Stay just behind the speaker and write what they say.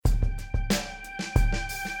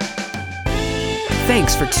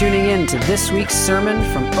Thanks for tuning in to this week's sermon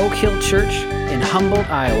from Oak Hill Church in Humboldt,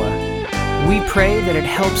 Iowa. We pray that it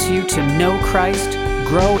helps you to know Christ,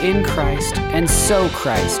 grow in Christ, and sow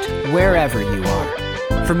Christ wherever you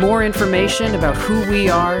are. For more information about who we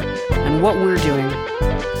are and what we're doing,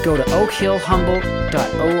 go to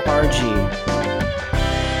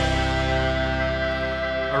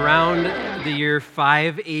oakhillhumboldt.org. Around the year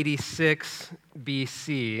 586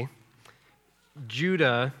 BC,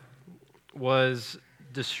 Judah was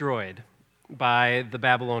destroyed by the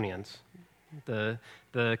Babylonians, the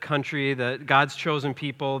country, God's chosen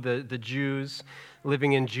people, the Jews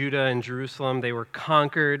living in Judah and Jerusalem. They were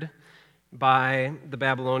conquered by the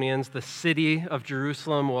Babylonians. The city of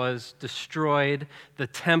Jerusalem was destroyed. The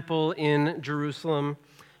temple in Jerusalem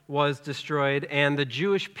was destroyed, and the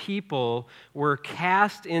Jewish people were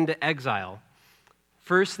cast into exile.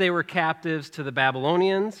 First, they were captives to the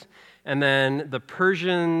Babylonians, and then the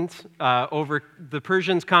Persians conquered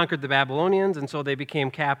the Babylonians, and so they became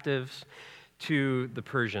captives to the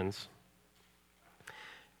Persians.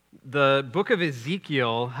 The book of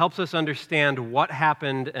Ezekiel helps us understand what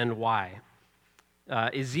happened and why.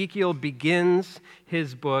 Ezekiel begins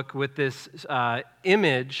his book with this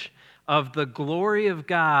image of the glory of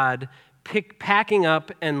God packing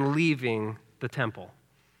up and leaving the temple.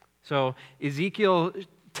 So Ezekiel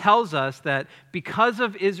tells us that because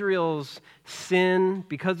of Israel's sin,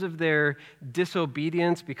 because of their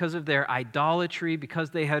disobedience, because of their idolatry,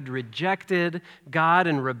 because they had rejected God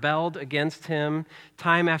and rebelled against him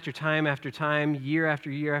time after time after time, year after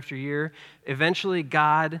year after year, eventually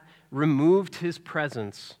God removed his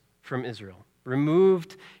presence from Israel,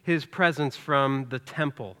 removed his presence from the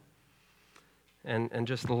temple, and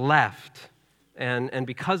just left. And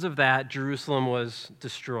because of that, Jerusalem was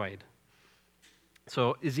destroyed.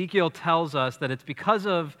 So Ezekiel tells us that it's because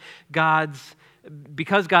God's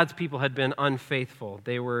people had been unfaithful.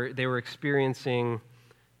 They were experiencing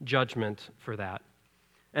judgment for that.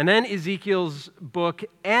 And then Ezekiel's book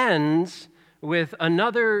ends with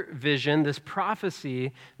another vision, this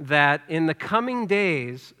prophecy that in the coming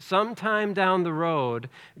days, sometime down the road,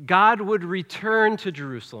 God would return to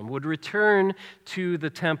Jerusalem, would return to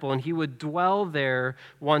the temple, and he would dwell there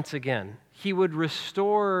once again. He would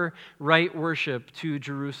restore right worship to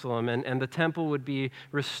Jerusalem, and the temple would be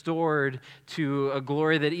restored to a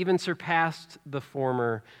glory that even surpassed the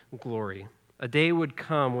former glory. A day would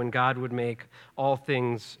come when God would make all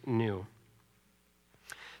things new.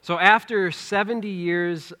 So after 70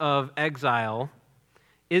 years of exile,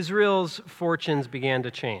 Israel's fortunes began to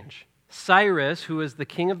change. Cyrus, who was the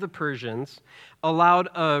king of the Persians, allowed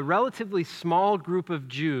a relatively small group of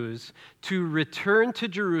Jews to return to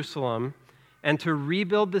Jerusalem and to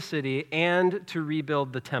rebuild the city and to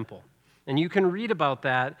rebuild the temple. And you can read about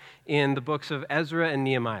that in the books of Ezra and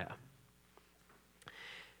Nehemiah.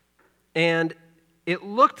 And it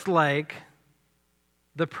looked like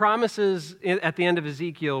the promises at the end of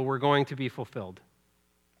Ezekiel were going to be fulfilled.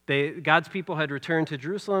 God's people had returned to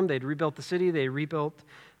Jerusalem, they'd rebuilt the city, they rebuilt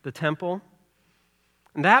the temple.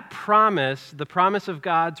 And that promise, the promise of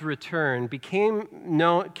God's return, came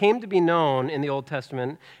to be known in the Old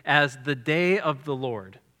Testament as the day of the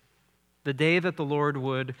Lord, the day that the Lord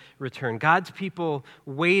would return. God's people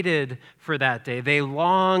waited for that day. They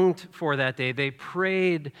longed for that day. They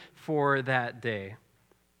prayed for that day.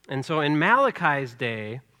 And so in Malachi's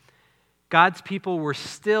day, God's people were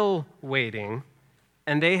still waiting,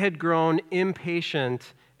 and they had grown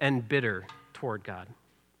impatient and bitter toward God.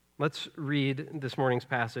 Let's read this morning's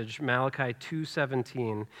passage, Malachi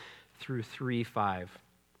 2:17 through 3:5.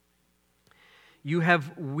 You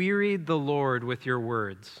have wearied the Lord with your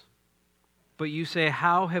words, but you say,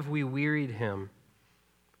 how have we wearied him?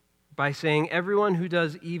 By saying, everyone who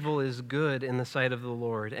does evil is good in the sight of the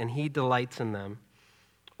Lord, and he delights in them.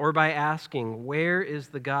 Or by asking, where is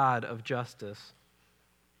the God of justice?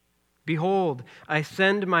 Behold, I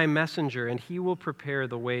send my messenger, and he will prepare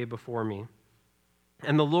the way before me.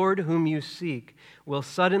 And the Lord whom you seek will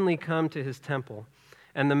suddenly come to his temple,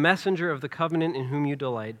 and the messenger of the covenant in whom you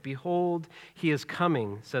delight. Behold, he is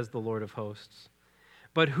coming, says the Lord of hosts.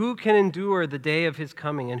 But who can endure the day of his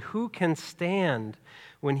coming, and who can stand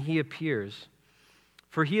when he appears?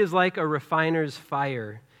 For he is like a refiner's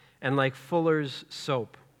fire, and like fuller's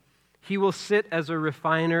soap. He will sit as a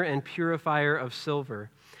refiner and purifier of silver,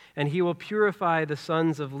 and he will purify the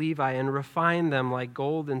sons of Levi and refine them like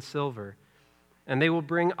gold and silver, and they will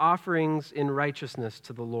bring offerings in righteousness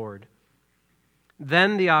to the Lord.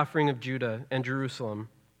 Then the offering of Judah and Jerusalem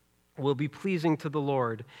will be pleasing to the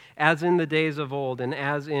Lord, as in the days of old and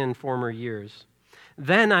as in former years.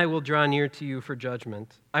 Then I will draw near to you for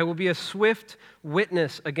judgment. I will be a swift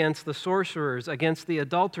witness against the sorcerers, against the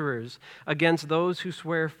adulterers, against those who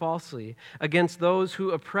swear falsely, against those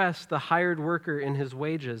who oppress the hired worker in his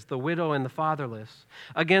wages, the widow and the fatherless,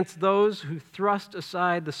 against those who thrust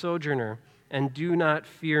aside the sojourner and do not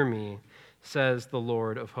fear me, says the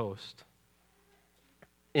Lord of hosts.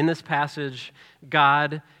 In this passage,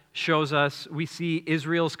 God shows us, we see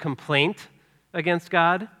Israel's complaint against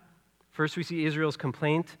God. First, we see Israel's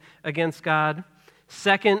complaint against God.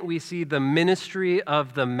 Second, we see the ministry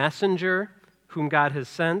of the messenger whom God has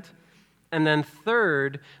sent. And then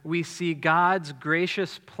third, we see God's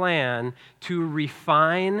gracious plan to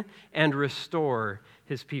refine and restore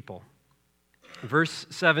his people. Verse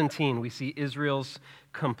 17, we see Israel's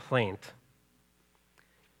complaint.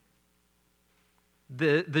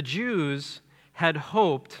 The Jews had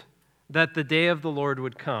hoped that the day of the Lord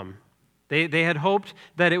would come. They had hoped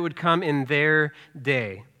that it would come in their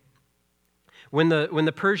day. When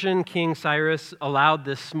the Persian king Cyrus allowed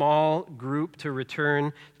this small group to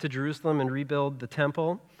return to Jerusalem and rebuild the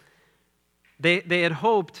temple, they had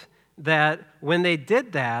hoped that when they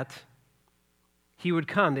did that, he would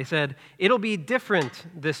come. They said, it'll be different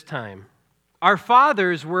this time. Our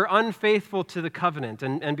fathers were unfaithful to the covenant,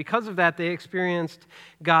 and because of that, they experienced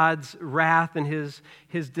God's wrath and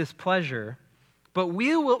his displeasure. But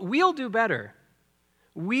we'll do better.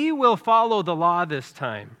 We will follow the law this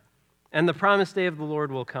time, and the promised day of the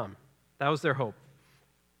Lord will come. That was their hope.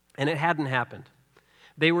 And it hadn't happened.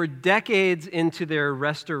 They were decades into their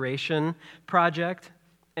restoration project,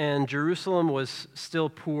 and Jerusalem was still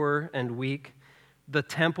poor and weak. The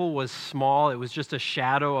temple was small. It was just a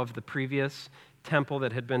shadow of the previous temple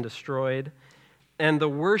that had been destroyed. And the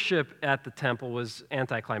worship at the temple was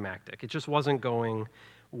anticlimactic. It just wasn't going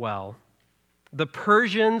well. The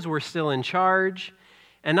Persians were still in charge,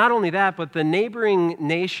 and not only that, but the neighboring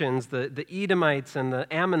nations, the Edomites and the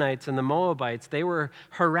Ammonites and the Moabites, they were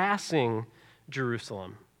harassing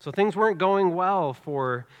Jerusalem. So things weren't going well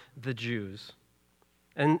for the Jews.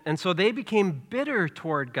 And so they became bitter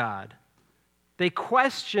toward God. They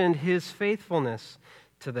questioned his faithfulness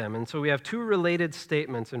to them. And so we have two related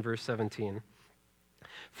statements in verse 17.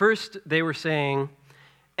 First, they were saying,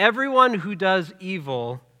 everyone who does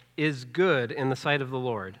evil is good in the sight of the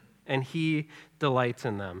Lord, and he delights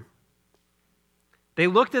in them. They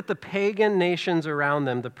looked at the pagan nations around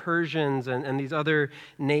them, the Persians and these other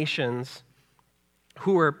nations,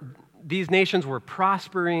 these nations were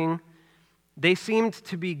prospering. They seemed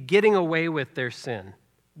to be getting away with their sin,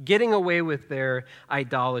 getting away with their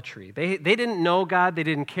idolatry. They didn't know God, they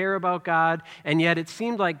didn't care about God, and yet it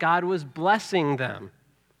seemed like God was blessing them.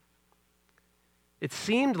 It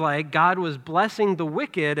seemed like God was blessing the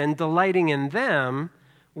wicked and delighting in them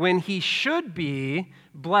when he should be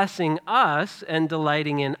blessing us and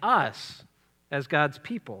delighting in us as God's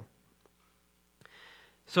people.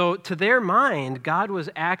 So to their mind, God was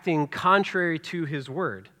acting contrary to his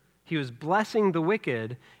word. He was blessing the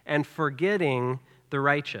wicked and forgetting the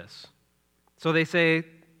righteous. So they say,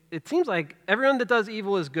 it seems like everyone that does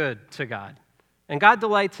evil is good to God, and God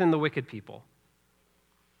delights in the wicked people.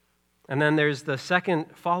 And then there's the second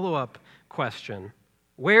follow-up question.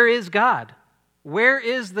 Where is God? Where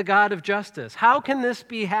is the God of justice? How can this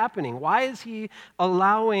be happening? Why is he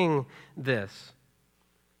allowing this?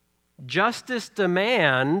 Justice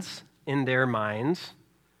demands, in their minds,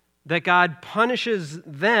 that God punishes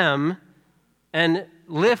them and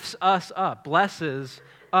lifts us up, blesses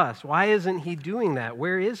us. Why isn't he doing that?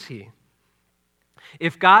 Where is he?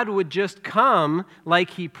 If God would just come like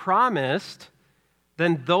he promised,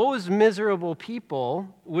 then those miserable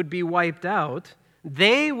people would be wiped out.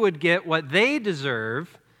 They would get what they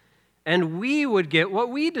deserve, and we would get what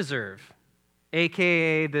we deserve,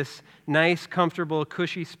 aka this nice, comfortable,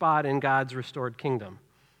 cushy spot in God's restored kingdom.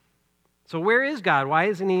 So where is God? Why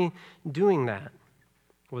isn't he doing that?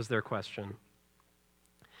 Was their question.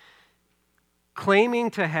 Claiming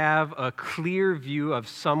to have a clear view of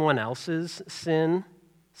someone else's sin,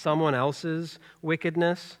 someone else's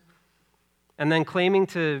wickedness, and then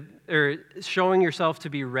showing yourself to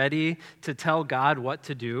be ready to tell God what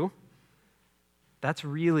to do, that's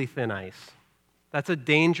really thin ice. That's a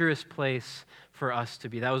dangerous place for us to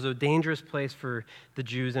be. That was a dangerous place for the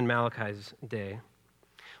Jews in Malachi's day.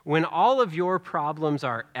 When all of your problems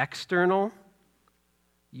are external,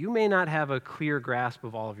 you may not have a clear grasp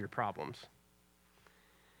of all of your problems.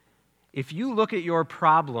 If you look at your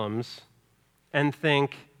problems and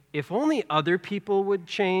think, if only other people would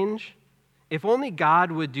change, if only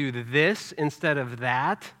God would do this instead of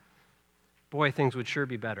that, boy, things would sure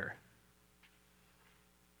be better.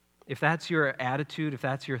 If that's your attitude, if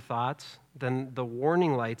that's your thoughts, then the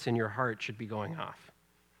warning lights in your heart should be going off.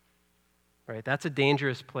 Right? That's a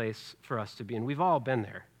dangerous place for us to be, and we've all been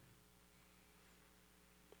there.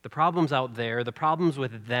 The problem's out there, the problem's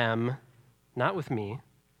with them, not with me.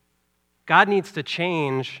 God needs to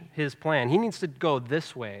change his plan. He needs to go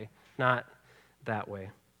this way, not that way.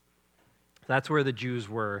 That's where the Jews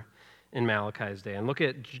were in Malachi's day. And look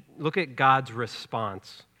at God's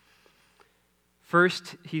response.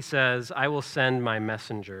 First, he says, I will send my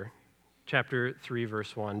messenger. Chapter 3,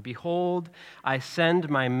 verse 1. Behold, I send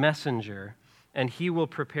my messenger, and he will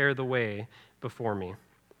prepare the way before me.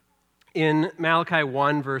 In Malachi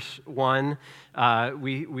 1, verse 1,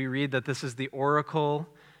 we read that this is the oracle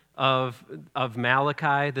of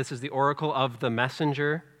Malachi. This is the oracle of the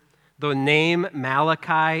messenger. The name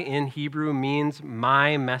Malachi in Hebrew means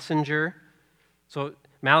my messenger. So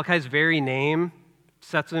Malachi's very name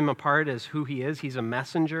sets him apart as who he is. He's a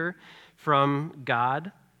messenger from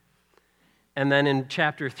God. And then in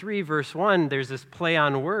chapter 3, verse 1, there's this play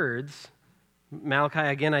on words. Malachi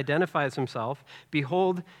again identifies himself.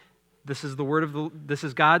 Behold, this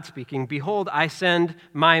is God speaking. Behold, I send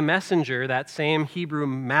my messenger, that same Hebrew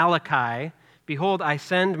Malachi. Behold, I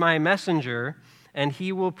send my messenger, and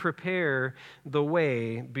he will prepare the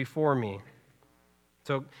way before me.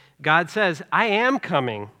 So God says, I am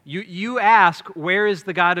coming. You ask, where is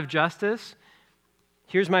the God of justice?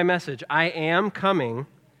 Here's my message. I am coming,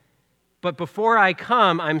 but before I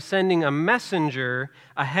come, I'm sending a messenger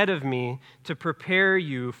ahead of me to prepare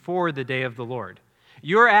you for the day of the Lord.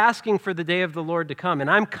 You're asking for the day of the Lord to come, and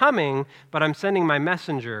I'm coming, but I'm sending my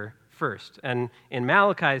messenger first. And in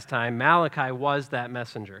Malachi's time, Malachi was that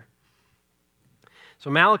messenger. So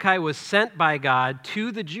Malachi was sent by God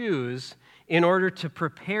to the Jews in order to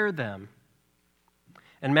prepare them.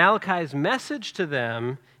 And Malachi's message to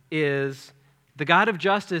them is, the God of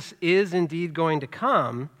justice is indeed going to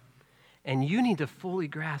come, and you need to fully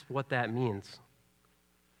grasp what that means.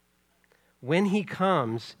 When he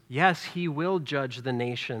comes, yes, he will judge the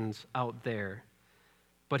nations out there,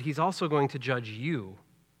 but he's also going to judge you.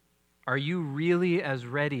 Are you really as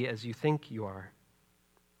ready as you think you are?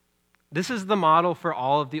 This is the model for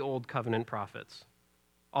all of the Old Covenant prophets.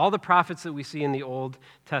 All the prophets that we see in the Old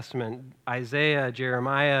Testament, Isaiah,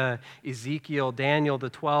 Jeremiah, Ezekiel, Daniel, the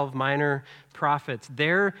 12 minor prophets,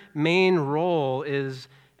 their main role is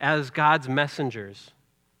as God's messengers.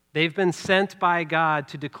 They've been sent by God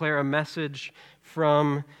to declare a message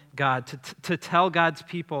from God, to tell God's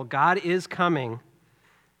people, God is coming.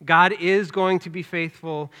 God is going to be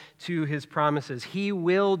faithful to his promises. He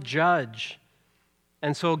will judge.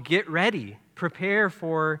 And so get ready. Prepare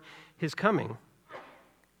for his coming.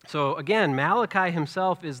 So again, Malachi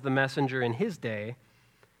himself is the messenger in his day,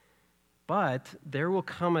 but there will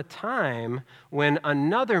come a time when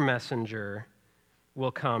another messenger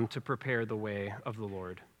will come to prepare the way of the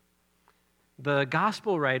Lord. The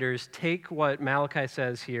gospel writers take what Malachi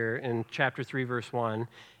says here in chapter 3, verse 1,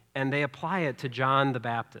 and they apply it to John the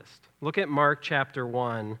Baptist. Look at Mark chapter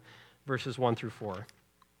 1, verses 1 through 4.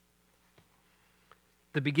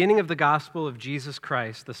 The beginning of the gospel of Jesus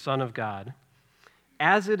Christ, the Son of God,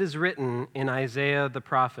 as it is written in Isaiah the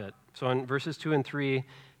prophet. So in verses 2 and 3,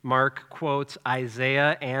 Mark quotes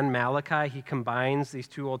Isaiah and Malachi. He combines these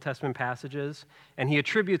two Old Testament passages, and he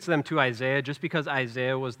attributes them to Isaiah just because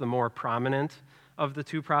Isaiah was the more prominent of the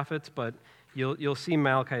two prophets, but you'll see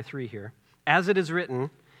Malachi 3 here. As it is written,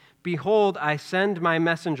 behold, I send my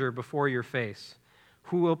messenger before your face,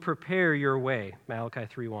 who will prepare your way, Malachi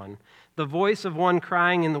 3:1. The voice of one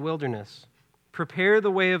crying in the wilderness, prepare the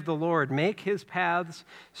way of the Lord, make his paths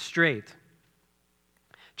straight.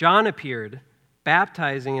 John appeared,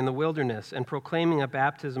 baptizing in the wilderness and proclaiming a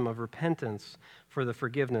baptism of repentance for the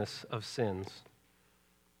forgiveness of sins.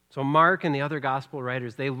 So Mark and the other gospel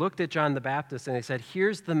writers, they looked at John the Baptist and they said,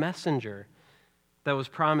 here's the messenger that was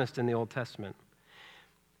promised in the Old Testament.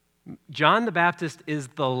 John the Baptist is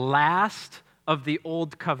the last of the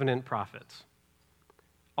Old Covenant prophets.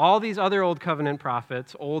 All these other Old Covenant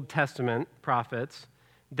prophets, Old Testament prophets,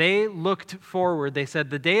 they looked forward. They said,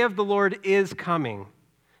 the day of the Lord is coming.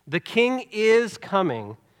 The king is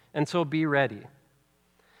coming, and so be ready.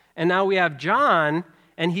 And now we have John,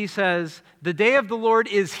 and he says, the day of the Lord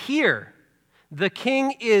is here. The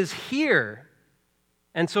king is here,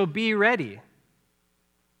 and so be ready.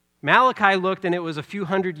 Malachi looked, and it was a few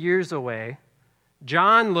hundred years away.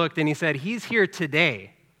 John looked, and he said, he's here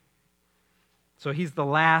today. So he's the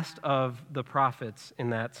last of the prophets in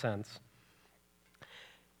that sense.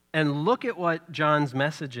 And look at what John's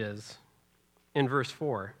message is in verse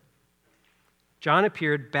 4. John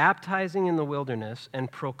appeared baptizing in the wilderness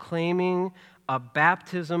and proclaiming a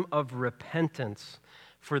baptism of repentance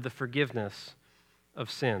for the forgiveness of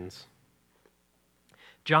sins.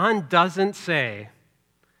 John doesn't say,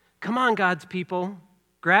 come on, God's people,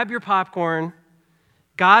 grab your popcorn.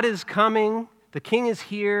 God is coming, the king is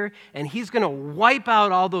here, and he's going to wipe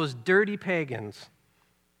out all those dirty pagans.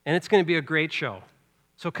 And it's going to be a great show.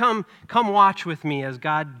 So come watch with me as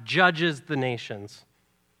God judges the nations.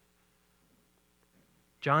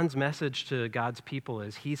 John's message to God's people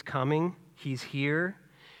is he's coming, he's here.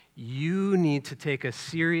 You need to take a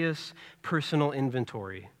serious personal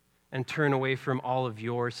inventory and turn away from all of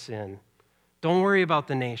your sin. Don't worry about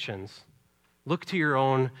the nations. Look to your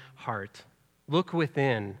own heart. Look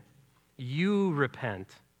within. You repent.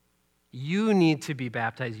 You need to be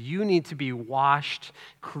baptized. You need to be washed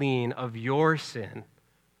clean of your sin.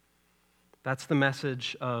 That's the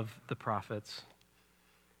message of the prophets.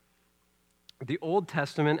 The Old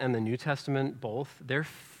Testament and the New Testament both, they're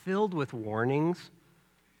filled with warnings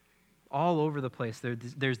all over the place.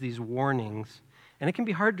 There's these warnings, and it can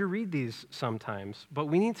be hard to read these sometimes, but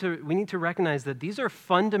we need to recognize that these are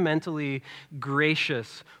fundamentally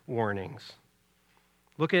gracious warnings.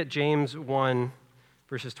 Look at James 1,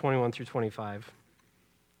 verses 21 through 25.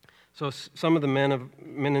 So some of the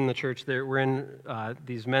men in the church, we're in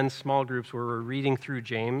these men's small groups where we're reading through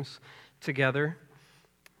James together.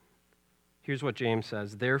 Here's what James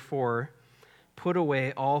says. Therefore, put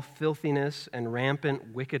away all filthiness and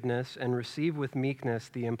rampant wickedness, and receive with meekness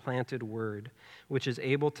the implanted word, which is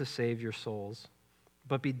able to save your souls.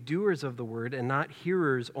 But be doers of the word, and not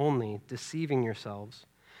hearers only, deceiving yourselves.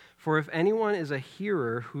 For if anyone is a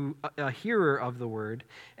hearer of the word,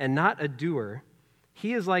 and not a doer,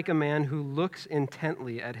 he is like a man who looks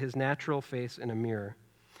intently at his natural face in a mirror.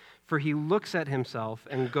 For he looks at himself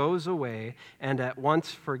and goes away and at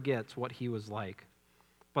once forgets what he was like.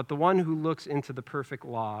 But the one who looks into the perfect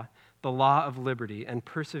law, the law of liberty, and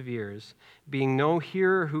perseveres, being no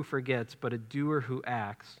hearer who forgets, but a doer who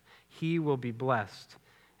acts, he will be blessed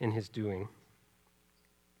in his doing.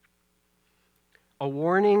 A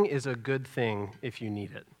warning is a good thing if you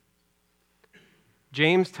need it.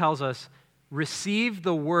 James tells us, receive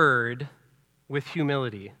the word with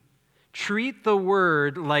humility. Treat the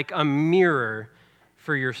word like a mirror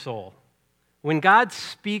for your soul. When God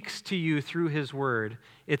speaks to you through his word,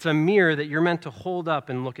 it's a mirror that you're meant to hold up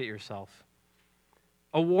and look at yourself.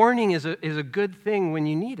 A warning is a good thing when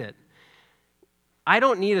you need it. I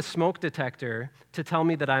don't need a smoke detector to tell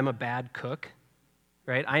me that I'm a bad cook,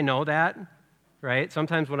 right? I know that, right?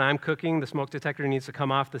 Sometimes when I'm cooking, the smoke detector needs to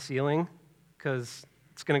come off the ceiling because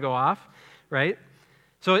it's going to go off, right?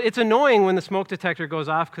 So it's annoying when the smoke detector goes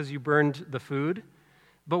off because you burned the food.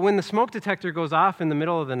 But when the smoke detector goes off in the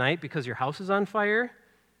middle of the night because your house is on fire,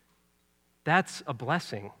 that's a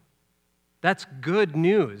blessing. That's good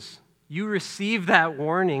news. You receive that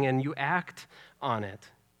warning and you act on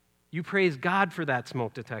it. You praise God for that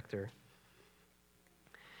smoke detector.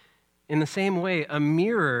 In the same way, a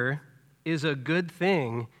mirror is a good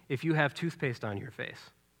thing if you have toothpaste on your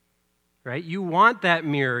face. Right? You want that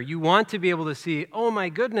mirror. You want to be able to see, oh my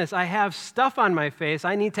goodness, I have stuff on my face.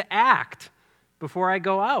 I need to act before I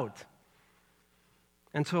go out.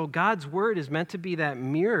 And so God's word is meant to be that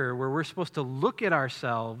mirror where we're supposed to look at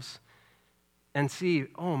ourselves and see,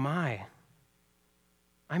 oh my,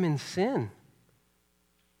 I'm in sin.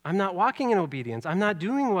 I'm not walking in obedience. I'm not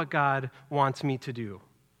doing what God wants me to do.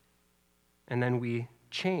 And then we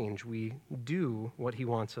change. We do what he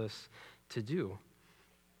wants us to do.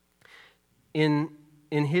 In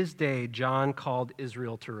his day, John called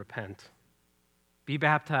Israel to repent. Be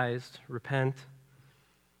baptized, repent.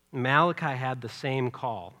 Malachi had the same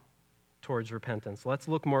call towards repentance. Let's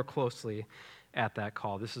look more closely at that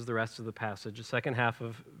call. This is the rest of the passage, the second half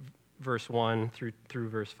of verse 1 through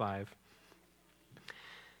verse 5.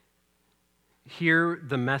 Here,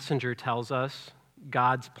 the messenger tells us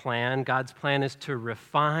God's plan. God's plan is to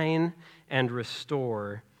refine and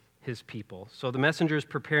restore his people. So the messenger is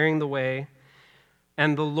preparing the way.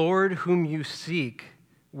 And the Lord whom you seek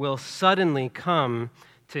will suddenly come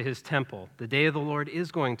to his temple. The day of the Lord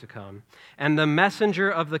is going to come. And the messenger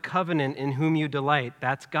of the covenant in whom you delight,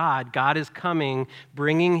 that's God. God is coming,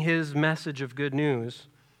 bringing his message of good news.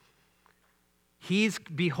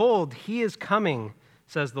 Behold, he is coming,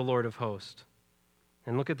 says the Lord of hosts.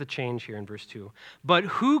 And look at the change here in verse 2. But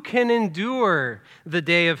who can endure the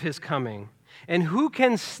day of his coming? And who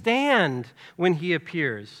can stand when he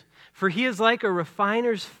appears? For he is like a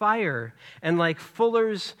refiner's fire and like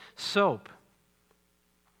fuller's soap.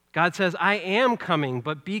 God says, I am coming,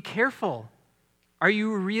 but be careful. Are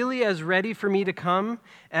you really as ready for me to come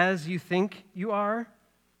as you think you are?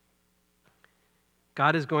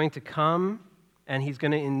 God is going to come and he's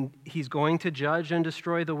going to judge and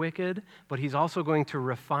destroy the wicked, but he's also going to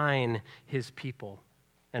refine his people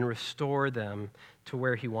and restore them to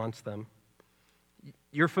where he wants them.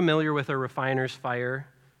 You're familiar with a refiner's fire,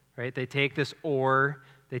 right? They take this ore,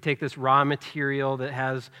 they take this raw material that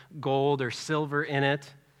has gold or silver in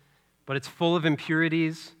it, but it's full of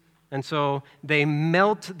impurities, and so they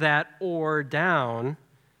melt that ore down,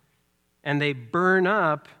 and they burn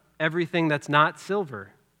up everything that's not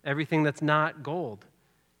silver, everything that's not gold.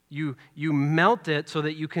 You melt it so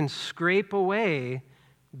that you can scrape away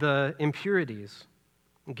the impurities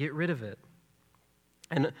and get rid of it.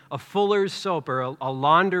 And a fuller's soap or a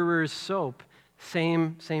launderer's soap,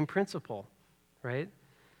 same principle, right?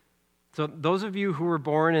 So those of you who were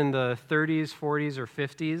born in the 30s, 40s, or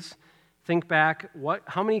 50s, think back,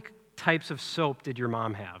 how many types of soap did your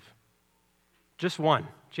mom have? Just one.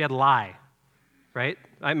 She had lye, right?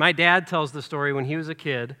 My dad tells the story when he was a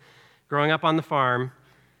kid, growing up on the farm,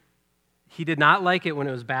 he did not like it when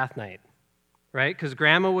it was bath night, right? Because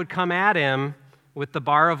grandma would come at him with the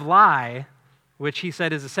bar of lye, which he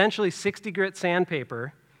said is essentially 60 grit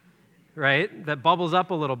sandpaper, right, that bubbles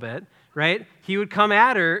up a little bit, right? She would come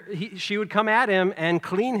at him and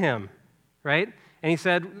clean him, right? And he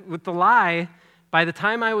said, with the lye, by the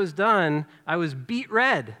time I was done, I was beet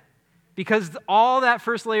red because all that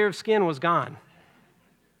first layer of skin was gone,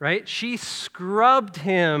 right? She scrubbed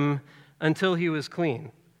him until he was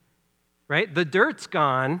clean, right? The dirt's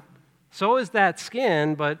gone, so is that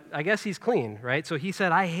skin, but I guess he's clean, right? So he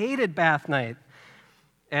said, I hated bath night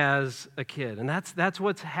as a kid. And that's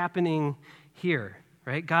what's happening here,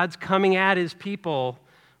 right? God's coming at his people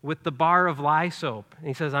with the bar of lye soap. And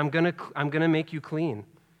he says, I'm gonna make you clean,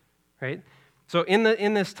 right? So in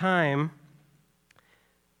this time,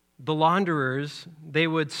 the launderers, they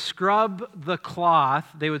would scrub the cloth,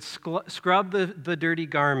 they would scrub the dirty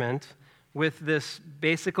garment with this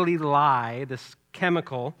basically lye, this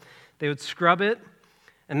chemical. They would scrub it,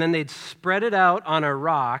 and then they'd spread it out on a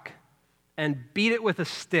rock and beat it with a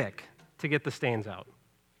stick to get the stains out.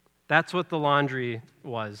 That's what the laundry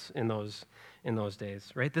was in those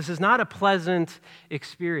days, right? This is not a pleasant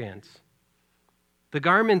experience. The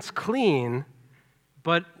garment's clean,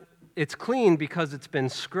 but it's clean because it's been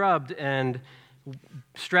scrubbed and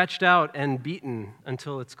stretched out and beaten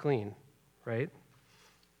until it's clean, right?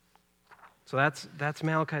 So that's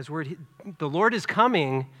Malachi's word. The Lord is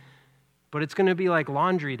coming, but it's going to be like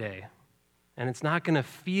laundry day, and it's not going to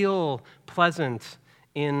feel pleasant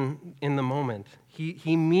in the moment.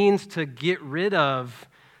 He means to get rid of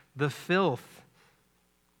the filth.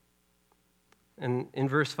 And in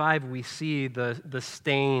verse 5, we see the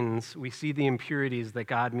stains, we see the impurities that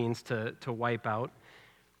God means to wipe out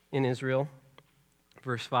in Israel.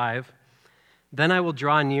 Verse 5, then I will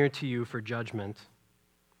draw near to you for judgment.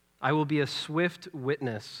 I will be a swift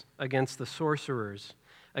witness against the sorcerers,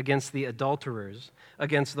 against the adulterers,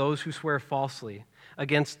 against those who swear falsely,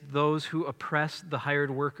 against those who oppress the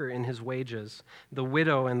hired worker in his wages, the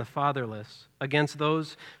widow and the fatherless, against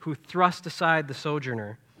those who thrust aside the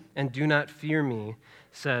sojourner and do not fear me,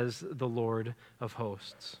 says the Lord of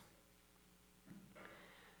hosts.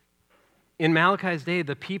 In Malachi's day,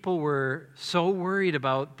 the people were so worried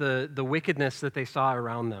about the wickedness that they saw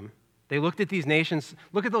around them. They looked at these nations,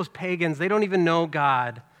 look at those pagans, they don't even know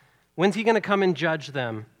God. When's he going to come and judge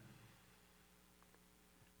them?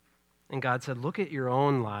 And God said, look at your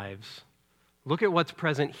own lives. Look at what's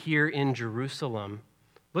present here in Jerusalem.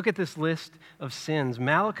 Look at this list of sins.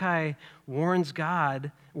 Malachi warns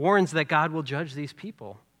that God will judge these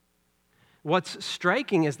people. What's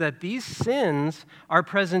striking is that these sins are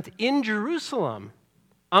present in Jerusalem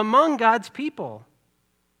among God's people.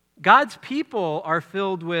 God's people are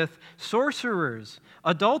filled with sorcerers,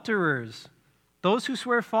 adulterers, those who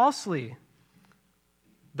swear falsely,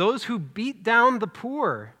 those who beat down the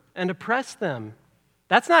poor and oppress them.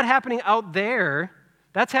 That's not happening out there.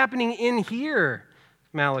 That's happening in here,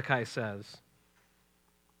 Malachi says.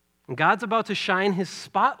 And God's about to shine his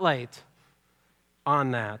spotlight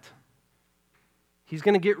on that. He's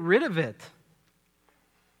going to get rid of it.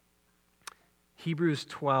 Hebrews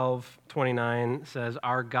 12:29 says,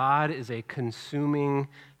 our God is a consuming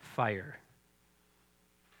fire.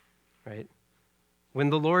 Right? When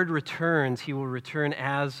the Lord returns, he will return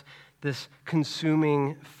as this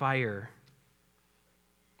consuming fire.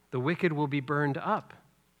 The wicked will be burned up.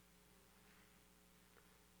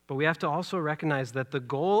 But we have to also recognize that the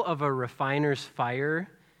goal of a refiner's fire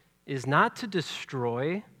is not to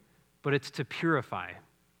destroy, but it's to purify.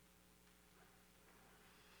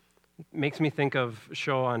 It makes me think of a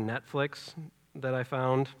show on Netflix that I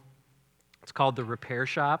found. It's called The Repair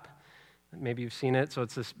Shop. Maybe you've seen it. So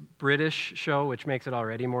it's this British show, which makes it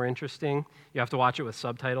already more interesting. You have to watch it with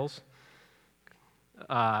subtitles.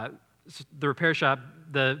 The repair shop,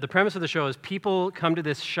 the premise of the show is people come to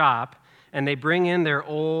this shop and they bring in their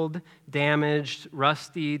old, damaged,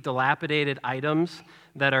 rusty, dilapidated items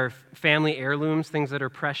that are family heirlooms, things that are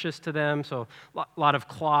precious to them. So a lot of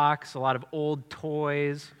clocks, a lot of old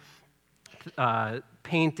toys,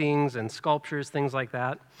 paintings and sculptures, things like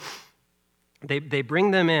that. They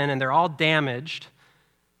bring them in and they're all damaged,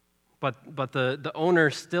 but the owner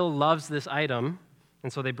still loves this item,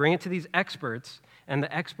 and so they bring it to these experts, and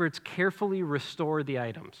the experts carefully restore the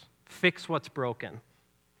items, fix what's broken.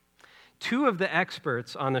 Two of the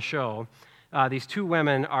experts on the show, these two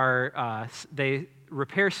women, they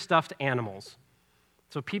repair stuffed animals.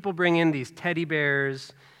 So people bring in these teddy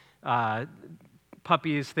bears,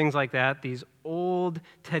 puppies, things like that, these old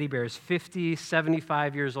teddy bears, 50,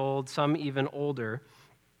 75 years old, some even older.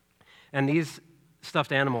 And these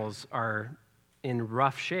stuffed animals are in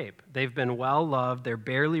rough shape. They've been well loved, they're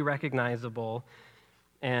barely recognizable,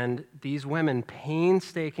 and these women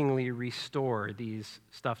painstakingly restore these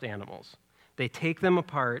stuffed animals. They take them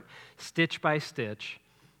apart, stitch by stitch.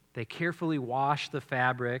 They carefully wash the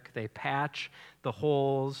fabric, they patch the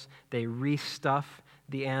holes, they restuff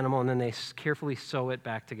the animal, and then they carefully sew it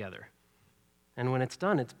back together. And when it's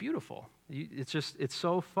done, it's beautiful. It's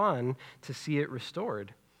so fun to see it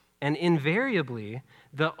restored. And invariably,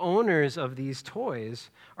 the owners of these toys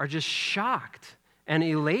are just shocked and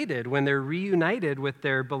elated when they're reunited with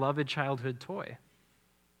their beloved childhood toy.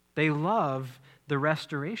 They love the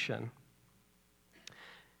restoration.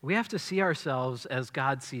 We have to see ourselves as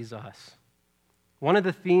God sees us. One of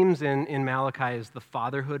the themes in Malachi is the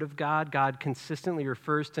fatherhood of God. God consistently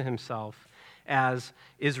refers to himself as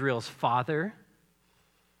Israel's father.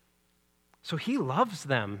 So he loves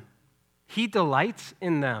them. He delights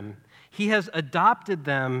in them. He has adopted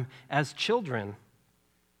them as children.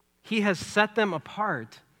 He has set them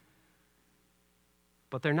apart.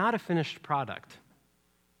 But they're not a finished product.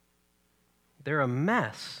 They're a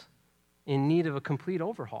mess in need of a complete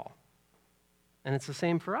overhaul. And it's the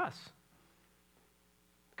same for us.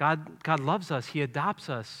 God loves us, he adopts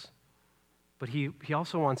us, but he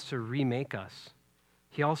also wants to remake us.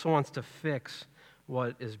 He also wants to fix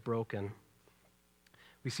what is broken.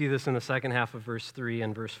 We see this in the second half of verse 3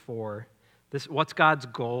 and verse 4. What's God's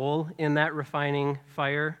goal in that refining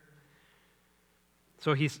fire?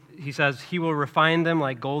 So he says, he will refine them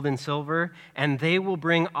like gold and silver, and they will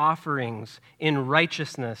bring offerings in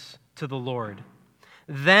righteousness to the Lord.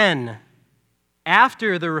 Then,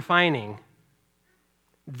 after the refining,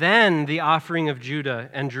 then the offering of Judah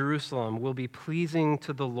and Jerusalem will be pleasing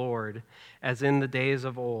to the Lord, as in the days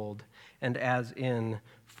of old and as in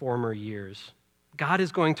former years. God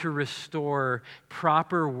is going to restore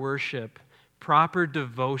proper worship, proper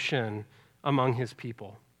devotion among his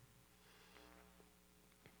people.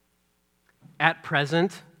 At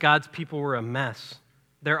present, God's people were a mess.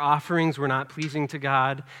 Their offerings were not pleasing to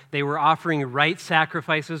God. They were offering right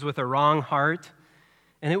sacrifices with a wrong heart.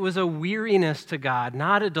 And it was a weariness to God,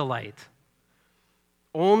 not a delight.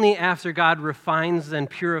 Only after God refines and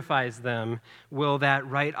purifies them will that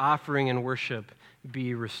right offering and worship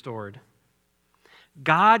be restored.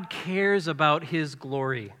 God cares about his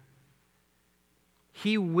glory.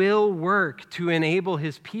 He will work to enable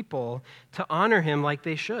his people to honor him like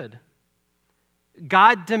they should.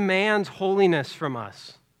 God demands holiness from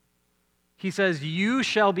us. He says, "You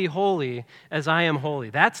shall be holy as I am holy."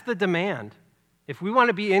 That's the demand. If we want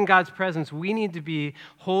to be in God's presence, we need to be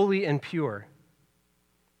holy and pure.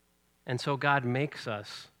 And so God makes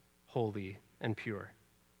us holy and pure.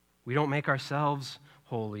 We don't make ourselves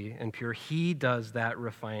holy and pure. He does that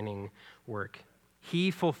refining work.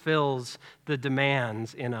 He fulfills the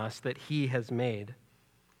demands in us that he has made.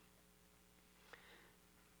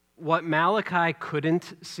 What Malachi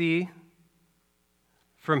couldn't see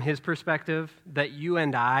from his perspective, that you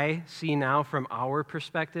and I see now from our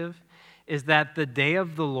perspective, is that the day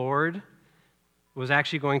of the Lord was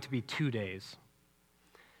actually going to be 2 days.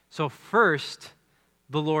 So first,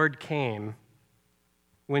 the Lord came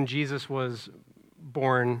when Jesus was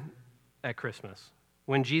born at Christmas.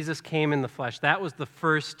 When Jesus came in the flesh, that was the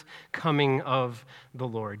first coming of the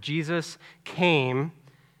Lord. Jesus came,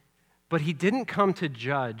 but he didn't come to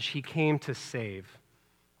judge, he came to save.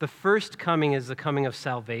 The first coming is the coming of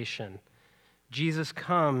salvation. Jesus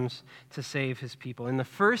comes to save his people. In the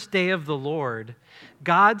first day of the Lord,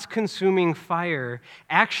 God's consuming fire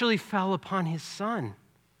actually fell upon his Son.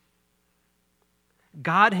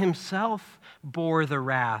 God himself bore the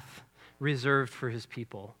wrath reserved for his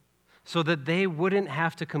people. so that he wouldn't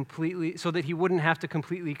have to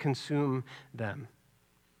completely consume them.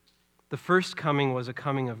 The first coming was a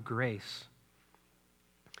coming of grace.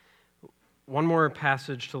 One more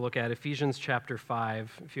passage to look at, Ephesians chapter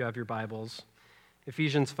 5, if you have your Bibles.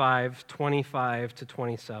 Ephesians 5, 25 to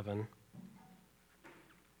 27.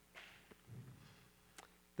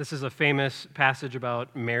 This is a famous passage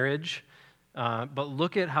about marriage, but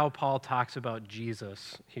look at how Paul talks about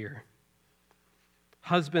Jesus here.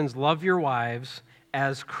 Husbands, love your wives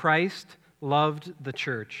as Christ loved the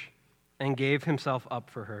church and gave himself up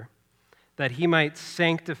for her, that he might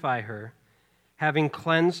sanctify her, having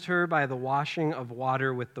cleansed her by the washing of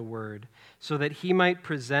water with the word, so that he might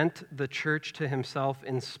present the church to himself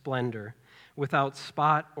in splendor, without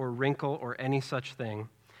spot or wrinkle or any such thing,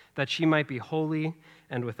 that she might be holy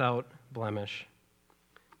and without blemish.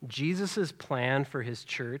 Jesus' plan for his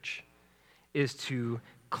church is to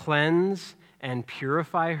cleanse and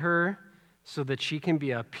purify her so that she can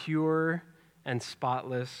be a pure and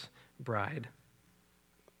spotless bride.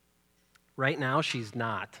 Right now, she's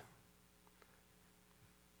not.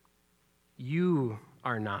 You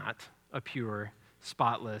are not a pure,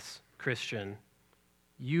 spotless Christian.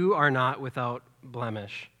 You are not without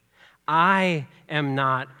blemish. I am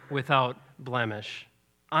not without blemish.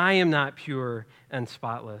 I am not pure and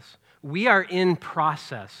spotless. We are in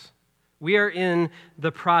process. We are in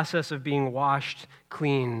the process of being washed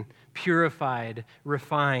clean, purified,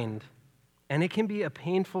 refined. And it can be a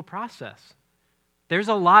painful process. There's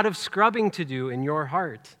a lot of scrubbing to do in your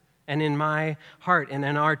heart and in my heart and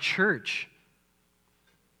in our church.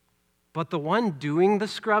 But the one doing the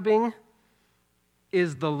scrubbing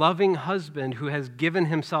is the loving husband who has given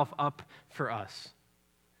himself up for us.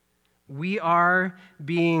 We are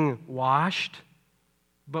being washed,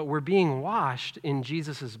 but we're being washed in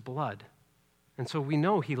Jesus' blood. And so we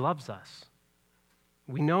know he loves us.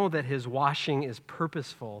 We know that his washing is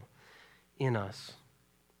purposeful in us.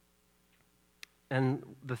 And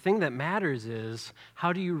the thing that matters is,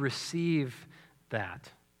 how do you receive that?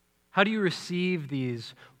 How do you receive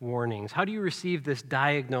these warnings? How do you receive this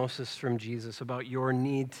diagnosis from Jesus about your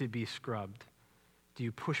need to be scrubbed? Do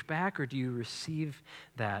you push back, or do you receive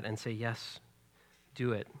that and say, yes,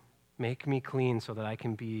 do it. Make me clean so that I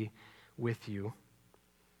can be with you?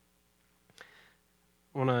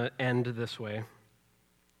 I want to end this way.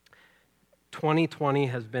 2020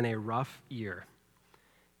 has been a rough year.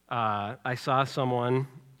 I saw someone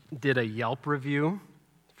did a Yelp review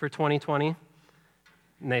for 2020.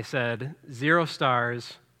 And they said, 0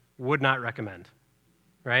 stars, would not recommend,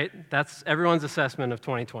 right? That's everyone's assessment of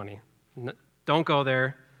 2020. Don't go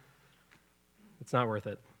there. It's not worth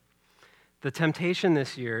it. The temptation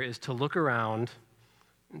this year is to look around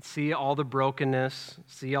and see all the brokenness,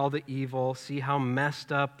 see all the evil, see how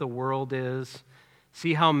messed up the world is,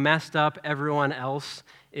 see how messed up everyone else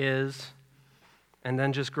is, and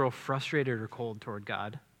then just grow frustrated or cold toward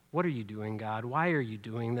God. What are you doing, God? Why are you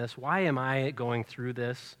doing this? Why am I going through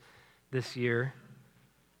this year?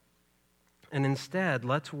 And instead,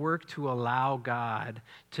 let's work to allow God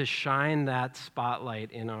to shine that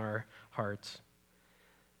spotlight in our hearts.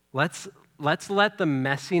 Let's let the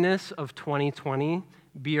messiness of 2020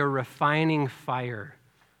 be a refining fire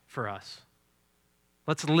for us.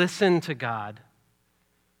 Let's listen to God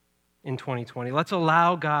in 2020. Let's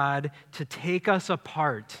allow God to take us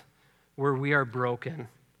apart where we are broken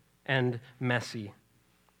and messy.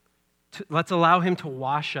 Let's allow him to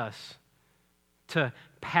wash us, to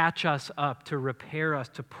patch us up, to repair us,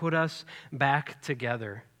 to put us back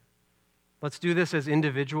together. Let's do this as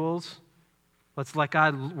individuals. Let's let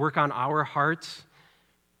God work on our hearts.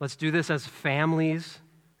 Let's do this as families.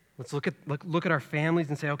 Let's look at our families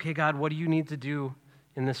and say, okay, God, what do you need to do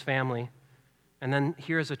in this family? And then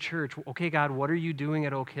here as a church, okay, God, what are you doing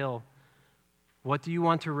at Oak Hill? What do you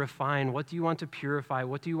want to refine? What do you want to purify?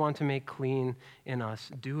 What do you want to make clean in us?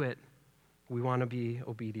 Do it. We want to be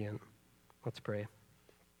obedient. Let's pray.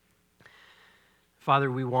 Father,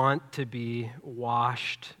 we want to be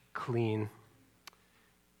washed clean.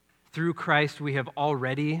 Through Christ, we have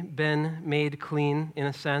already been made clean, in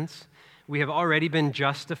a sense. We have already been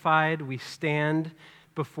justified. We stand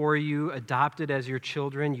before you, adopted as your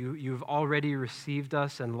children. You've already received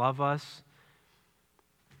us and love us.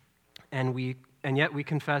 And yet we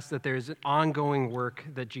confess that there's an ongoing work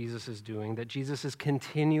that Jesus is doing, that Jesus is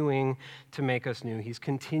continuing to make us new. He's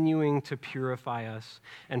continuing to purify us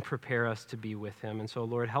and prepare us to be with him. And so,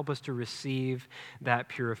 Lord, help us to receive that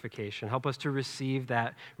purification. Help us to receive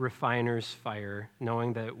that refiner's fire,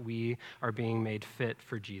 knowing that we are being made fit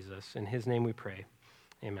for Jesus. In his name we pray.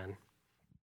 Amen.